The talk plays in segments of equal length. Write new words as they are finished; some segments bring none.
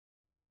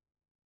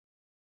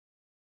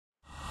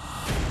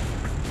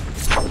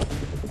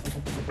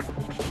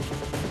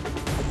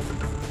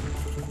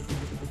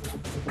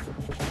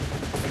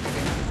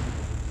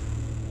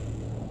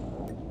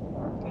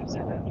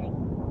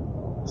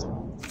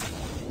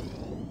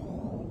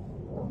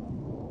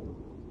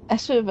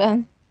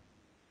Esőben?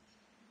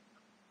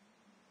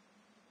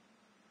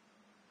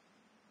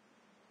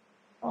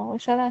 Ahol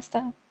se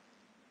láztál?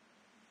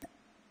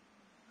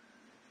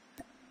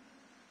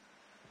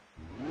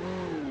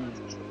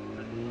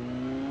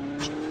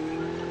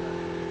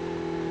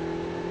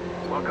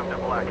 Welcome to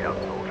Blackout,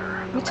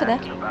 soldier. The Micsoda?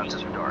 match is about to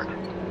start.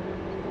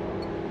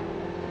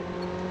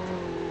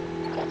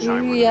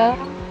 Ja.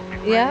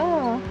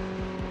 Ja.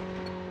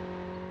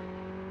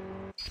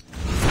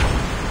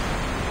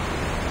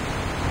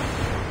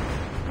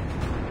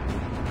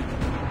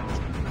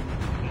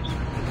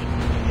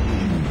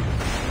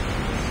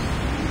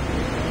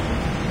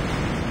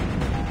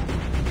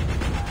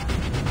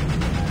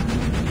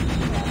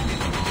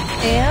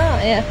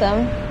 Ja,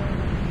 értem.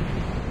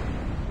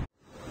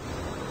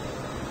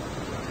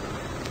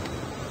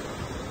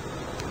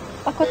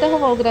 Akkor te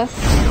hova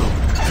ugrasz?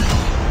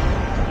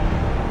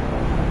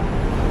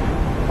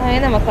 Én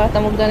nem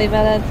akartam ugrani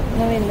veled,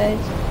 na mindegy.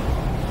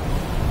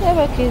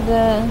 Jövök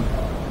ide.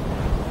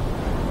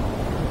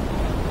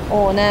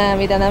 Ó, nem,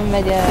 ide nem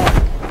megyek.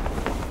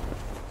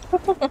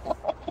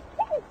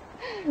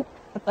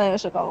 Hát nagyon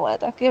sokan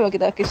voltak. Jövök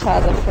ide a kis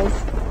házakhoz.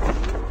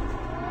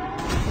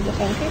 Ugye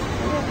senki?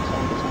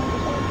 Senki.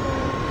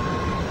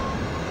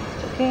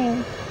 Csak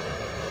én.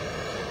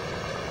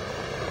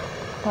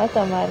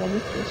 Haltam már meg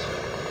itt is.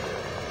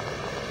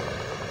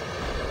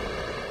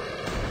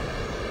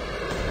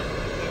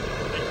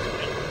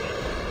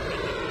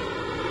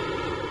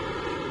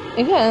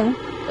 Igen?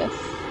 Kösz.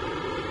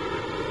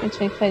 Nincs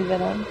még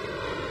fegyverem.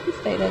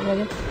 Tiszta ideg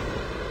vagyok.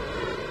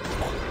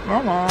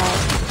 Nem áll.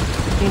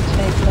 Nincs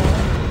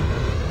fegyverem.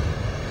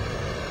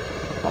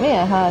 Na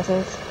milyen ház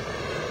ez?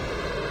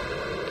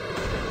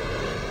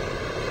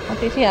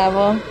 Hát így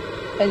hiába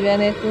fegyver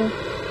nélkül.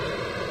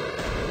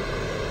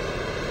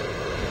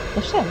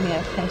 De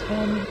semmilyen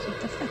fegyver nincs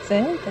itt. Ezt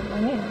szerinted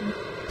van ilyen?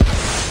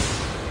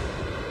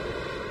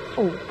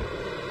 Fú.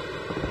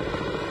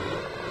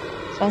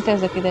 Szóval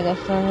kezdek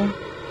ideges lenni.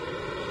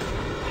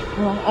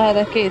 Na,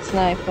 erre 2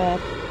 sniper.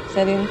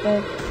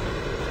 Szerinted?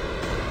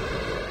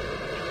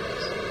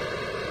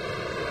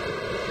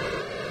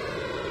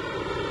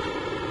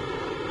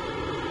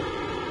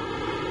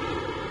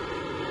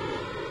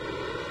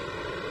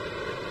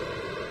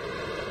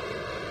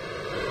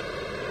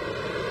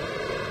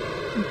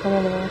 Mikor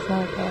előbb a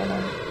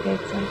sniperrel 2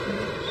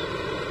 centiméteres.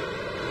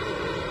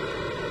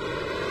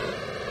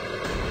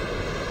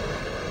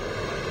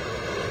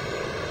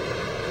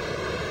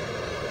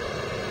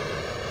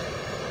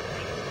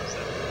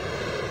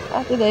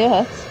 Hát ide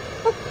jöhetsz.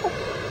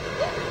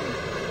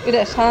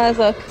 Üres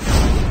házak.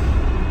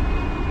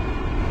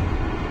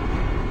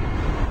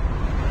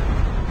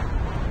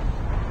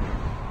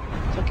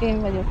 Csak én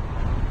vagyok.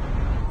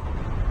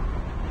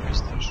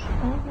 Biztos.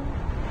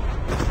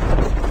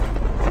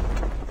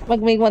 Meg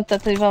még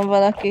mondtad, hogy van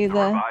valaki, de...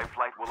 Revived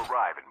flight will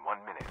arrive in 1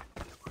 minute.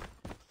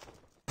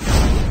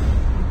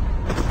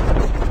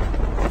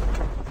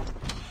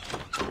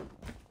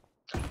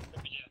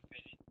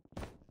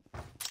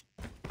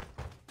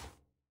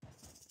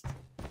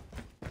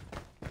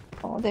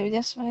 Ó, de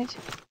ügyes vagy.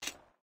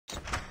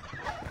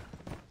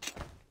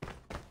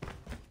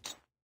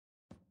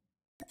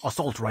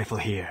 Assault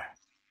rifle here.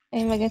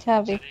 Én meg egy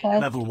HV-kkel.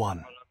 Level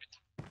 1.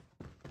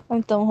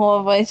 Nem tudom,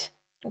 hol vagy.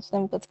 És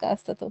nem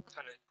kockáztatok.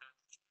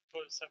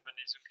 Pont szemben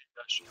nézünk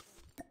egymásra.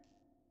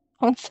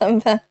 Pont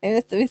szemben. Én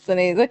össze-vissza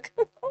nézek.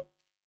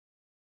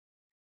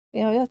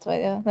 Ja, hogy ott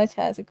vagy a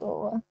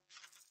nagyházikóval.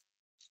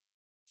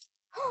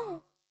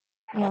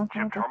 Na, Chip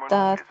hát ott terminal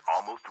át. is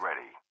almost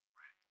ready.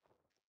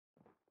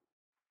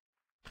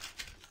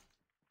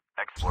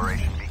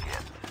 Exploration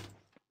begins.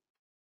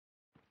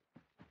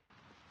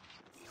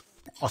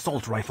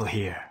 Assault rifle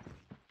here.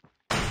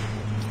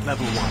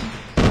 Level 1.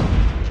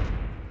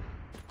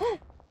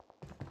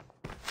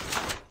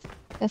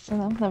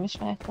 Köszönöm, nem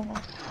ismertem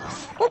el.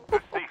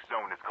 The safe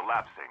zone is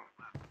collapsing.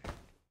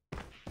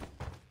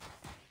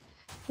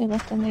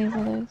 Nyugodtan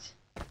nézelődj.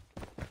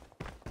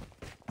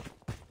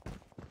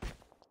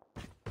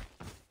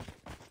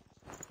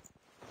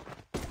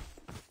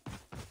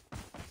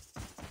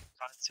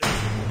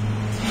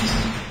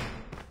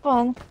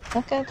 Van,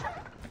 neked?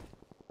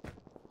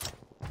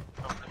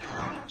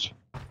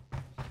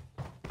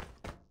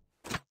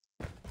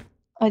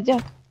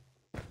 Adjak?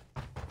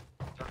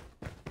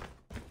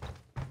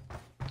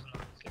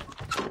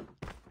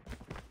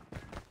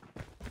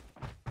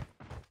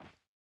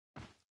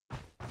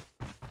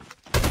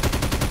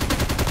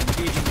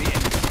 Engaging the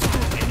enemy.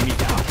 Enemy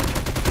down.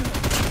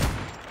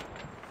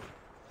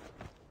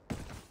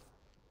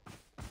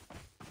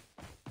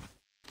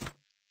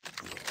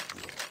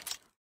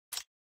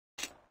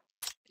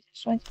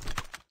 És vagy.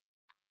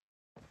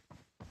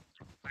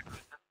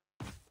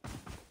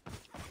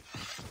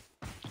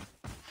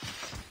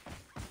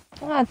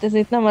 Hát ez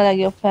itt nem a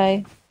legjobb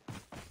hely.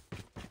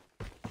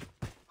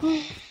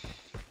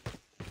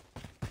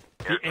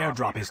 The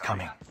airdrop is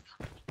coming.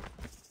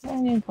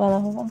 Menjünk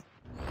valahova.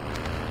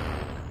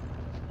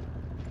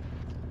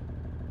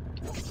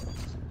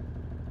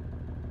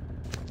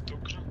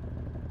 Dokra.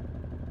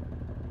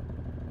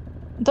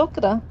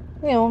 Dokra?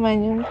 Jó,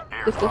 menjünk.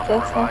 Biztos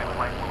lesz. Revived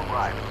flight will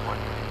arrive in 1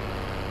 minute.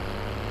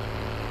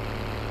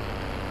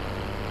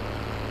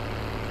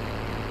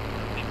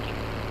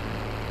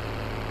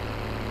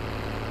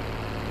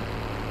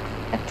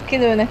 Hát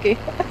kilő neki.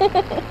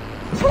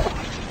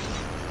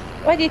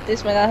 Vagy itt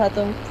is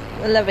megállhatunk.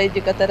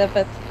 Levédjük a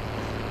terepet.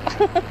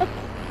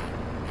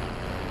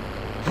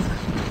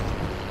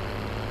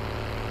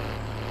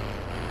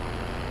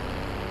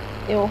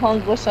 Jó,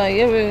 hangosan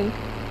jövünk.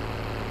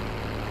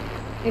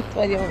 Itt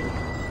vagyunk.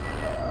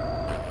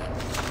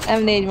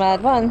 M4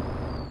 már van?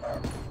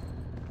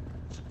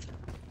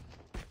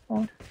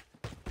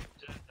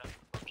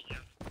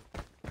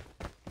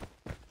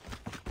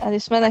 El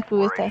is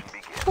menekültek.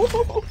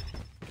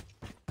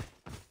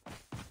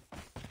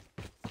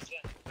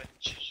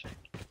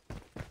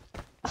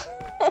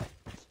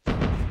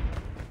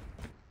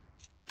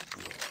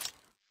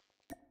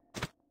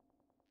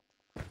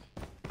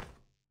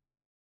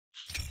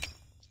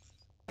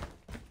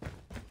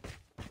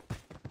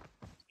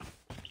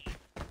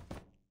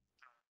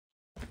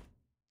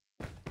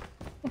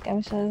 Nekem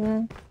is ez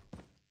van.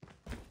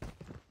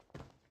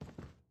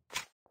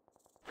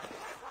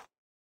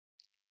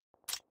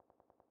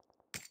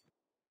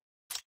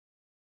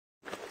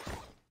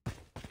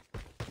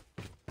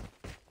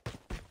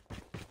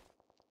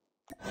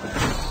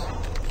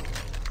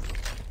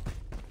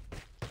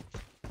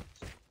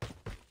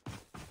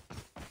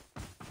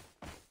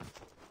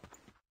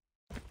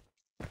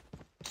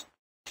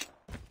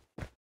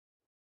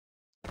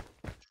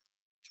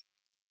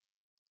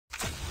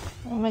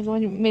 Meg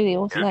vagy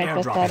millió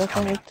snipertárat,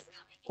 amit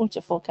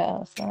úgyse fogok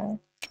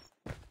elhasználni.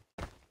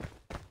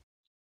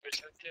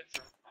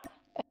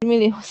 Egy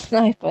millió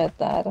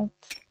snipertárat.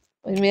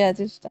 Vagy mi az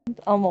Isten?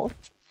 Amót.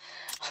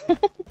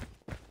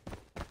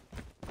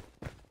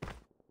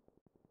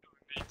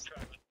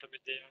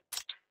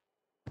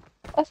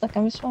 Az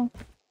nekem is van.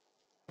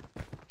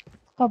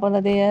 Kabal a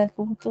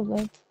DLQ,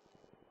 tudod.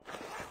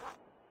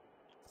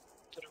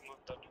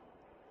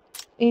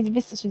 Így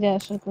biztos, hogy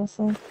elsők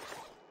leszünk.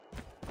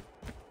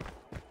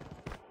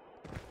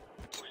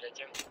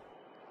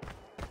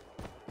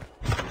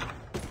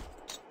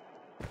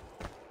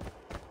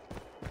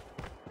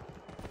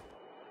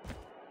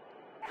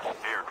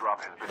 Airdrop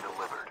has been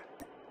delivered.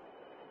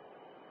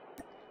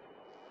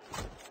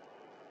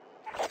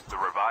 The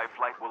revived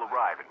flight will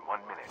arrive in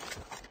 1 minute.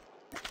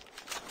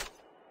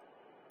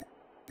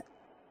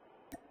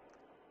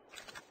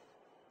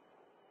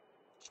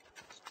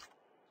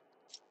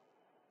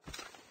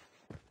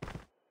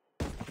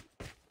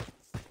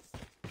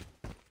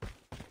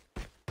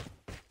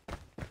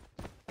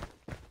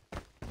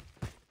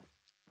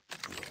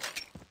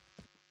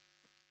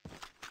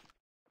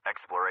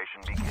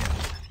 Exploration begins.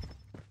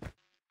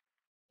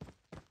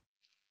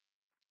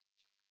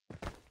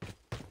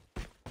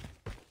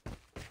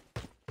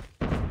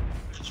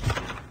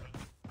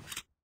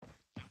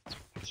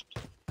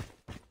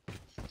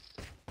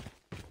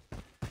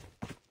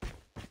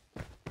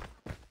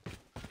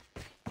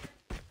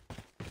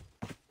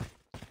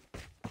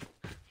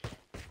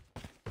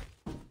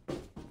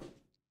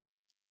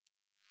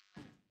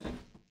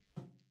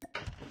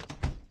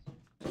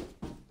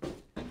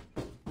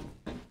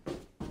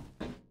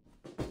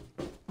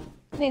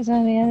 Nézd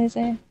már milyen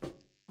izé.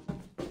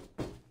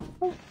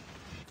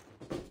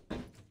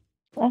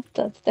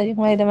 Láttad? Tegyük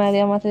már ide mellé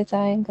a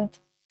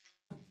matricáinkat.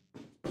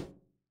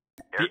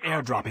 The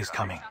airdrop is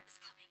coming.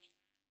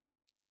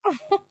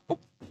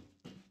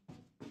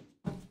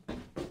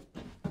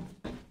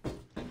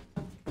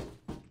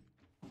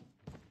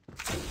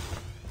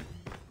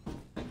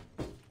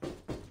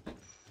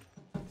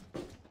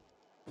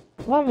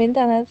 Van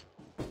mindened?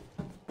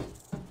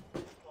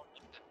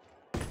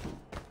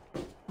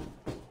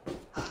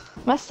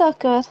 Messze a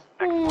kör?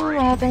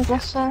 Mehetünk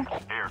lassan.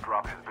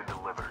 Airdrop has been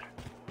delivered.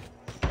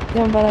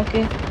 Jön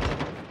valaki.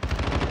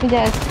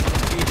 Figyelj!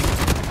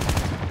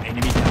 Enemy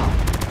down.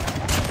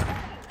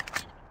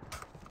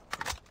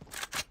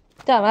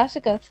 Te a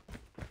másikat?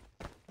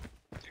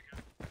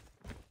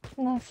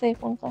 Na, szép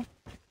munka.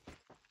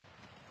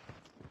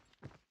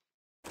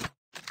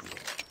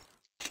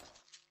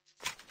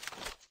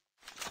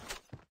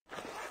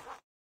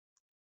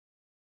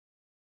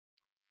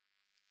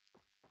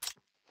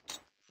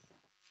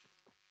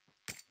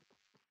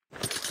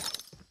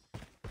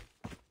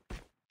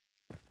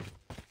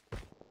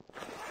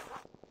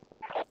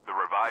 The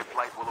revived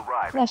flight will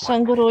arrive in 1 Lassan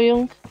minute.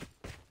 guruljunk.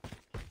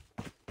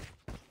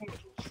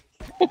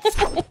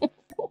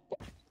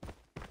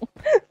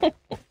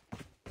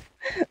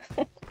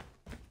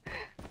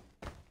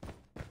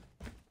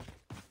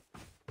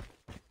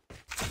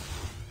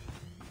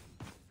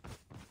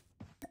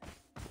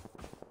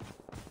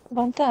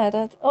 Van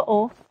tárad?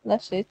 Oh,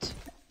 lesíts.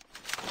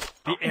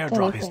 The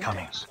airdrop is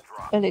coming.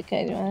 Ölik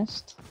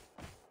egymást.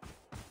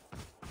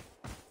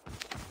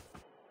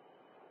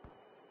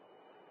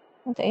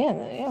 De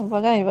ilyen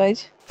vagány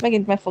vagy.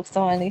 Megint meg fogsz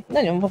halni.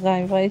 Nagyon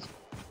vagány vagy.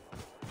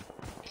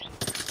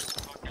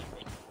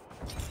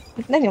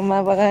 Ne nyom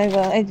már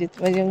vagányba, együtt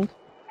vagyunk.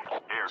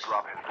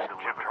 Airdrop has been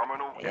delivered.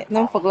 Terminal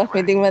Nem foglak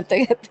mindig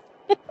mentegetni.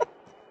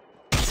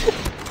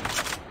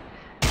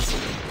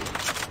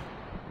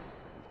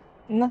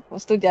 Na,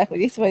 most tudják, hogy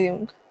itt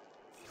vagyunk.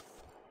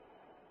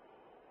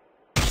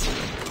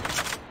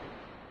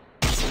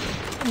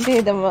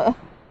 Védem a...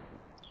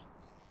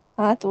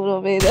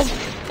 hátulról védem.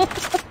 The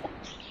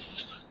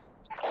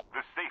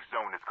safe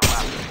zone is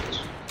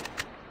collapsing.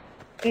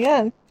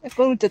 Igen?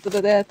 Akkor úgyse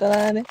tudod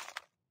eltalálni.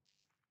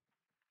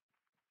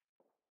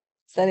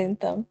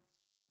 Szerintem.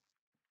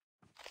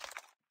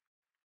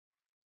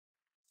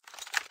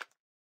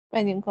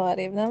 Menjünk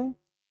arrébb, nem?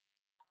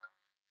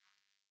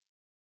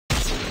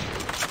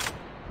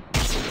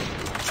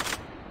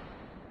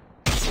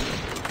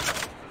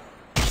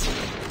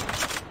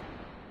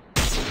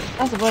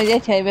 Az a baj, hogy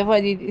egy helyben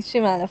vagy, így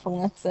simán le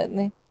fognak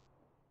szedni.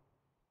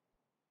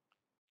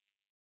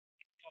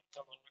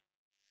 Kaptam annak.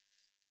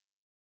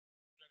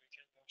 Lövik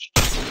egymást.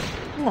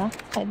 Na,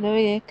 hogy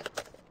lőjék.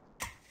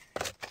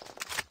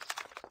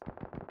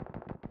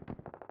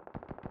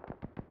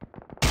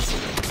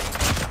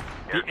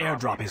 The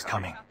airdrop is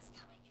coming.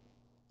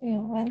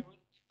 Jó van.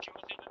 Ki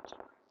volt én nem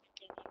tudom.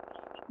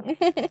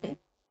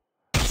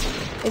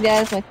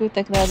 Vigyázz, meg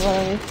küldtek rád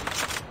valamit.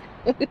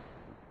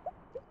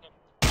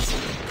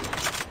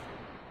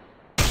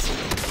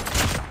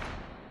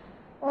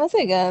 Az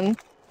igen.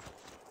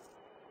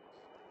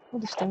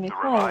 Úristen, még The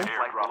hol? revived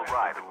flight will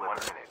arrive in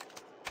 1 minute.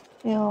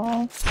 Jó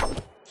van.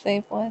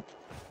 Szép volt.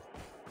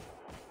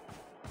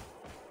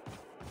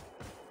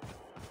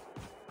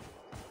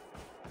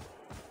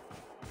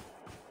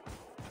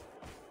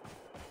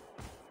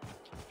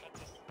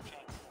 Hát ezt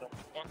felteszem.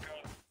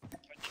 Akár,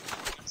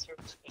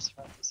 vagy ezt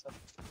felteszem.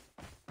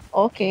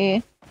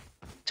 Oké.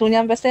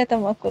 Csúnyán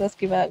beszéltem, akkor azt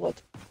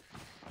kivágod.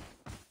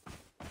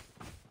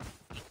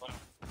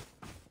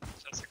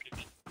 Teszek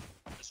egy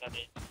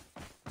zenét.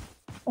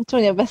 A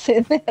csúnya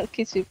beszédnél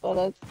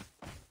kicsipolod.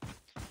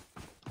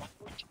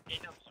 Amúgy én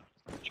nem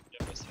hallottam, hogy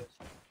ugye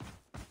beszéltem.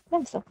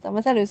 Nem szoktam.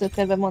 Az előző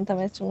körben mondtam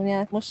egy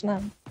csúnyát, most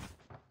nem.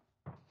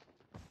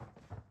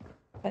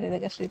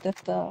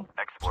 Felidegesített a...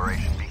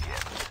 Exploration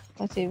begins.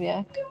 Hogy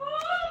hívják?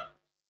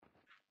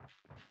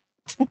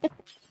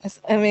 Ez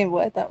én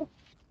voltam.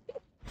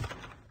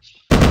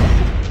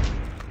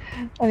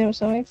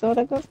 Anyósom még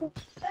szórakozni.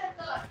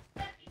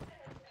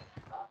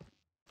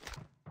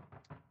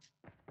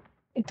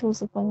 Itt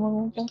húzzuk meg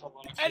magunkat. Tudom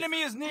valaki. Enemy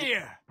is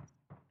near!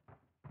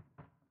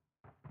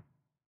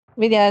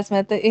 Vigyázz,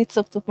 mert itt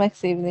szoktuk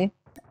megszívni.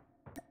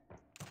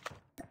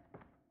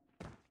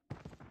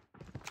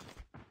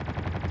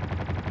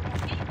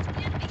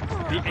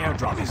 The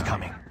airdrop is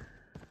coming.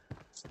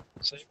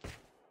 Szép.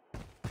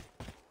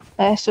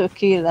 Első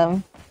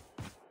killem.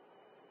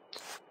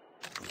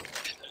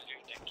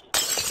 Örüljünk neki.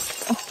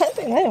 Hát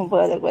én nagyon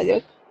boldog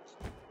vagyok.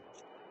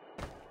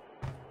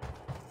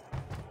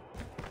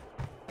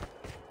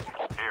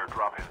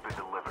 Airdrop has been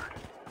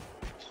delivered.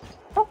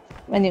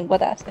 Menjünk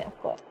vadászni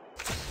akkor.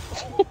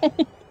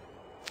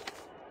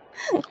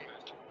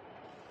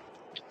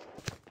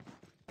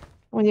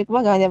 Mondjuk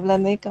magányabb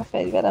lennék a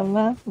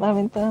fegyveremmel,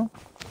 mármint a...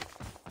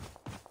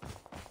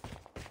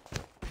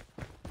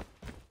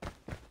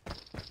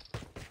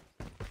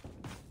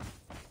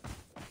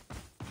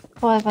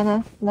 Hol van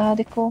a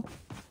ládikó?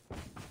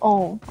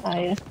 Ó,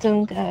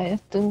 eljöttünk.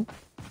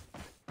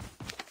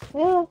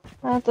 Ja,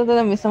 hát oda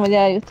nem hiszem, hogy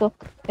eljutok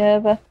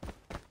élve.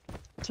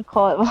 Csak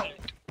halva.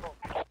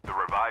 The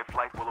revived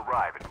flight will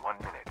arrive in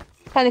 1 minute.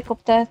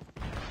 Helikopter.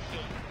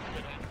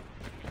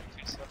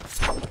 Vissza.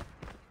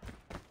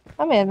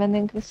 Ha miért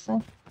mennénk vissza?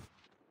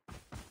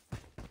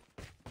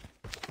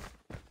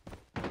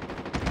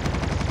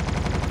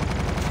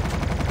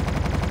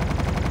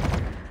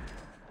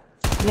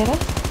 Gyere.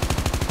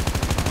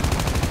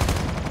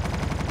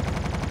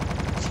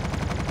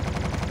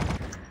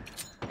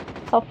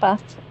 Hoppá,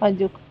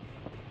 hagyjuk.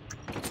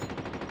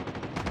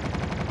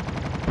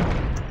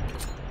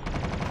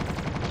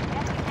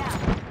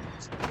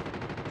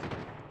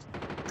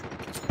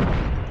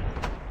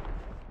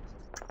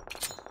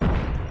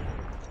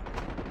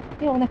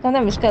 Jó, nekem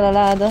nem is kell a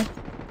láda.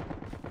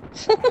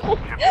 Chip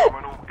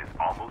terminal is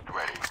almost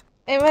ready.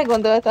 Én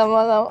meggondoltam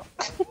valami.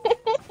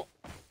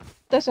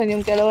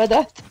 Tasanjunk el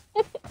oldalt.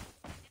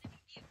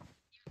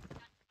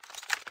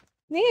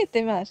 Nézd,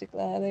 egy másik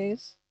láda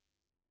is.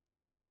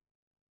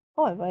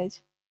 Hol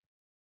vagy?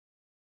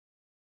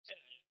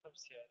 Eljöttem,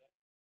 szélre.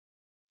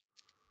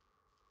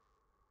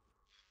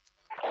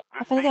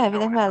 The Pedig safe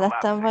elvileg zone is mellettem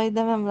collapsing. vagy,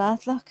 de nem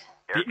látlak.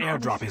 The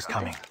airdrop is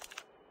coming.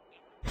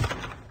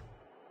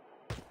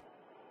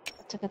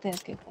 Csak a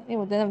térképen.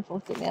 Jó, de nem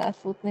fog tudni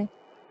átfutni.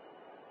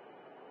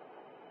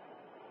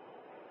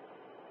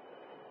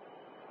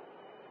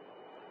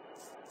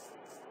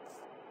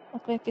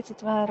 Akkor egy picit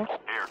várok.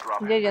 Airdrop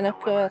has Jöjjön been a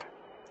kör. delivered.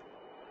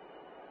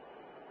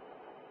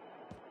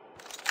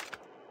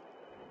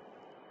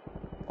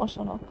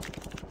 Osonok.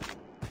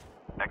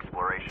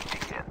 Exploration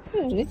begins.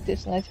 Hű, itt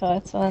is nagy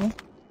harc van.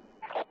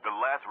 The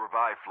last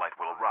revived flight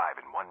will arrive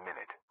in 1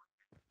 minute.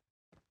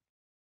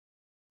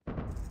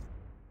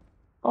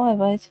 Hol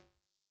vagy?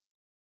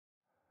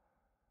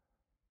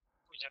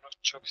 Ugyanott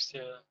csak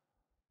szél.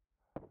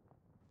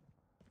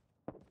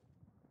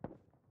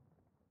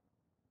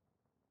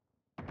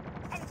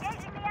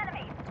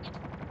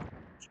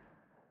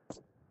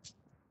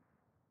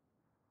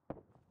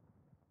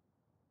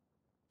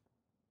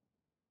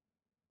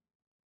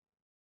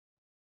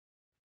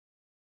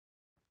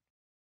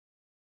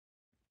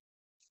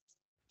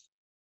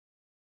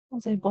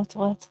 Az egy bot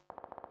volt.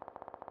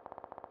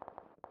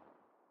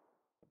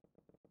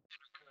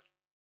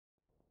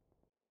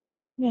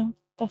 Jó,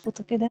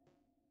 befutok ide.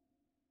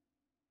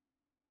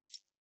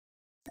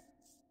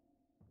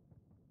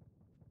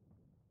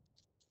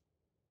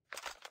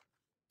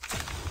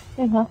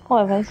 Hűha,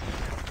 hol vagy?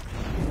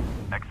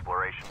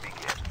 Exploration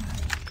begins.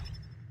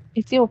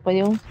 Itt jók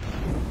vagyunk.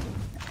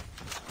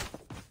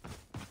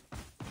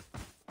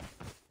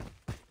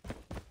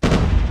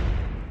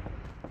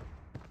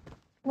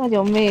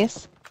 Nagyon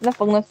mész. Le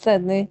fognak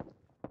szedni.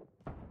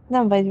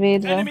 Nem vagy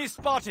védve. Enemy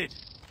spotted.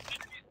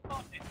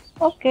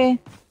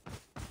 Oké.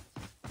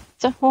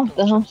 Csak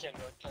mondtam.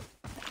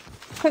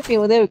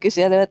 Jó, de ők is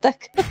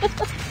jelöltek.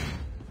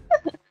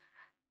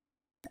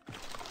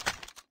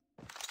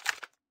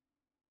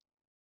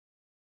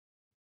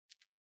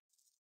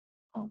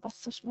 Ó,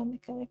 basszus, menni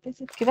kell egy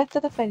picit.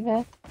 Kivetted a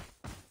fegyvert?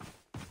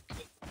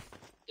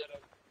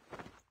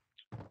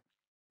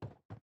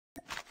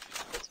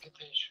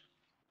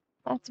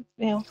 Hát,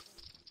 jó.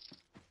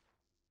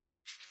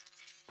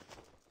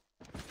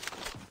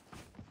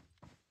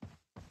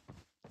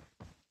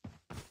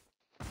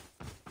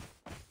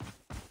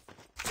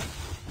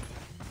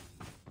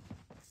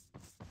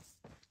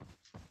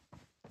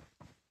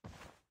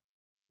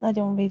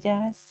 Nagyon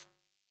vigyázz.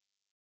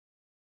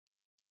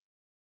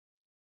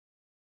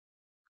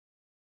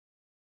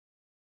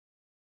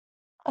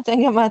 Hát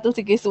engem már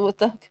tuti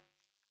kiszúrtak.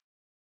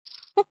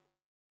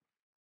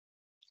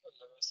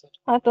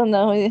 Hát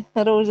onnan, hogy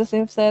a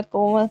rózsaszín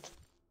szerkómat.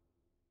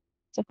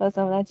 Csak az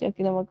nem látja,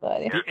 aki nem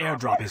akarja. The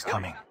airdrop is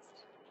coming.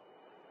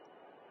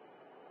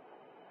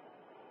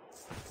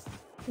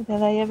 Ide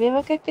lejjebb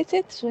jövök egy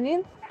picit,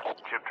 Sunyin.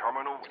 Chip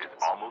terminal is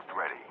almost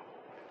ready.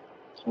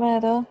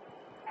 Merről?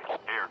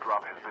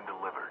 Airdrop has been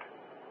delivered.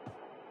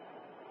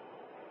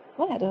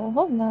 Merről?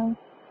 Honnan?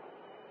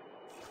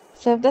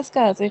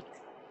 Szövdeszkázik?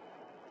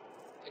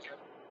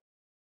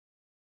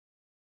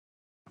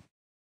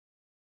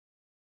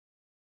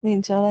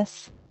 Nincs a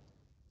lesz.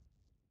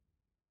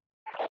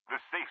 The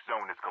safe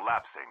zone is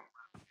collapsing.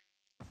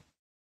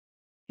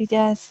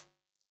 Vigyázz!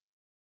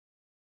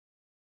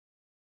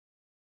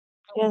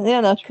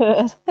 Jön a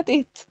kör. Hát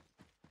itt.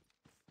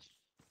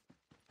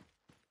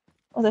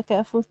 Oda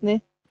kell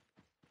futni.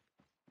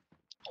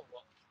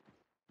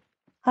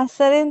 Hát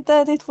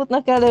szerinted itt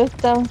futnak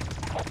előttem.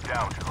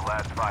 Down to the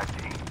last 5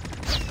 teams.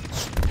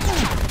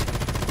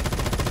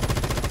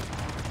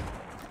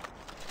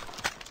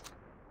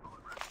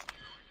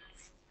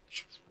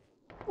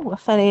 A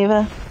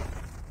felébe.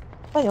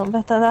 Nagyon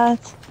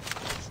betalált.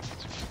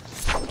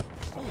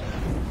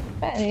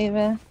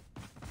 Felébe.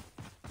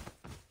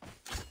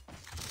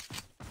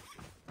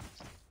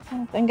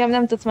 Hát engem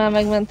nem tudsz már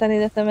megmenteni,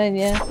 de te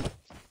menjél.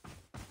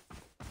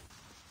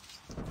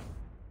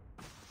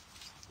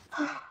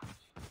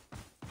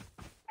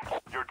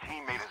 Your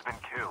teammate has been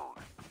killed.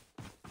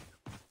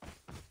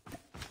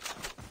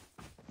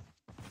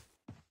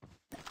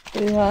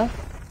 Hűha.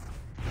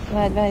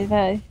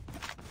 Várj.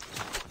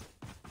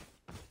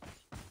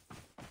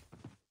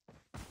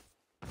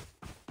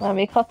 Már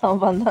még 6-an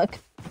vannak.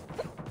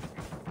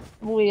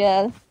 Bújj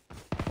el.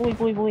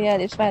 Bújj el,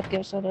 és várd ki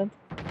a sorod.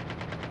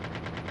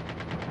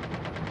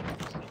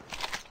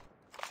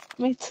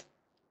 Mit?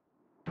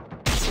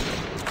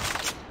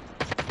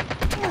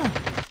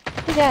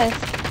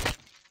 Vigyázz!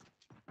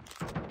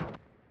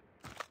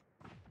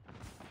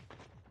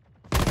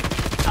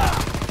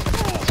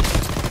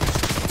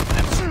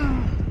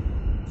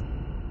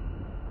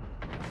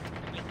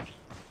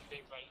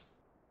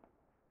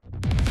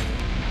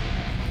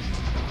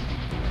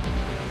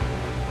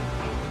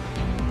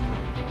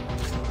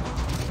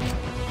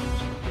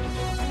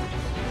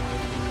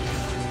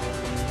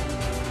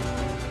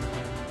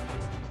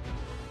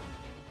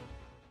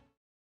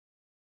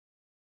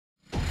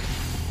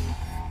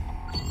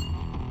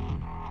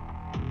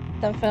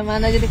 Tettem fel már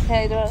 4.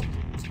 helyről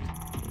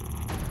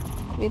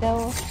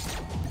videó.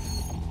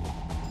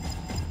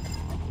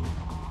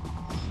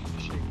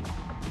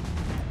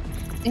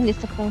 Én is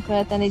szoktam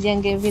feltenni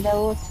gyengébb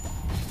videót.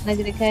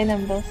 4. hely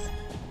nem rossz.